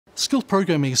Skilled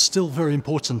programming is still very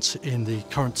important in the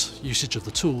current usage of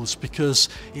the tools because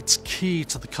it's key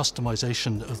to the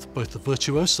customization of both the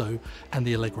Virtuoso and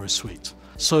the Allegro suite.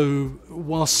 So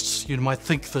whilst you might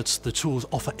think that the tools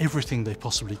offer everything they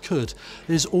possibly could,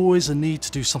 there's always a need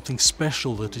to do something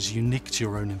special that is unique to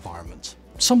your own environment.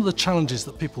 Some of the challenges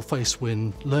that people face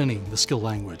when learning the skill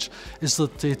language is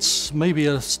that it's maybe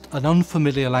an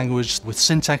unfamiliar language with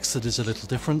syntax that is a little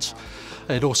different.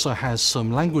 It also has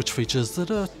some language features that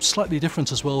are slightly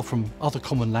different as well from other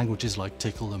common languages like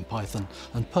Tcl and Python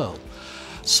and Perl.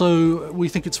 So we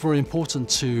think it's very important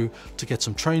to get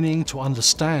some training to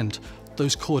understand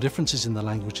those core differences in the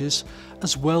languages,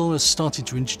 as well as starting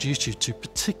to introduce you to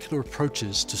particular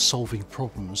approaches to solving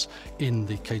problems in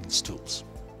the Cadence tools.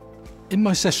 In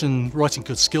my session, Writing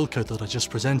Good Skill Code that I just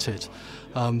presented,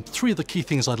 three of the key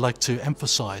things I'd like to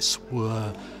emphasize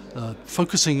were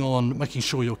focusing on making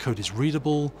sure your code is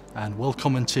readable and well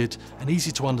commented and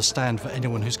easy to understand for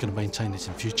anyone who's going to maintain it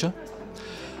in future.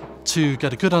 To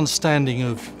get a good understanding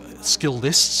of skill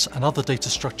lists and other data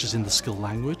structures in the skill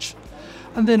language.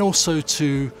 And then also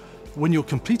to, when you're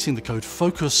completing the code,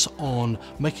 focus on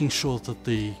making sure that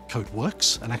the code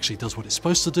works and actually does what it's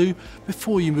supposed to do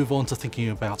before you move on to thinking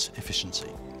about efficiency.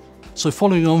 So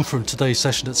following on from today's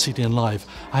session at CDN Live,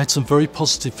 I had some very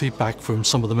positive feedback from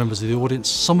some of the members of the audience,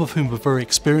 some of whom were very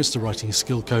experienced at writing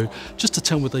skill code, just to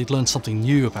tell me they'd learned something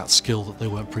new about skill that they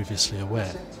weren't previously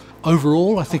aware.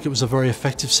 Overall, I think it was a very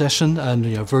effective session and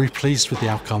very pleased with the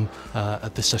outcome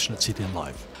at this session at CDN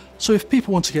Live. So if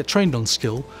people want to get trained on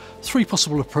skill, three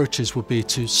possible approaches would be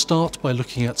to start by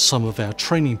looking at some of our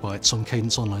training bites on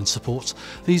Cadence Online Support.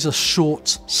 These are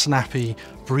short, snappy,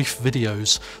 brief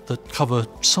videos that cover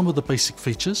some of the basic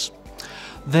features.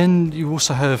 Then you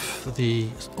also have the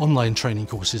online training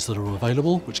courses that are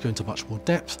available, which go into much more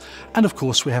depth. And of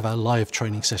course, we have our live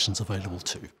training sessions available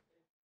too.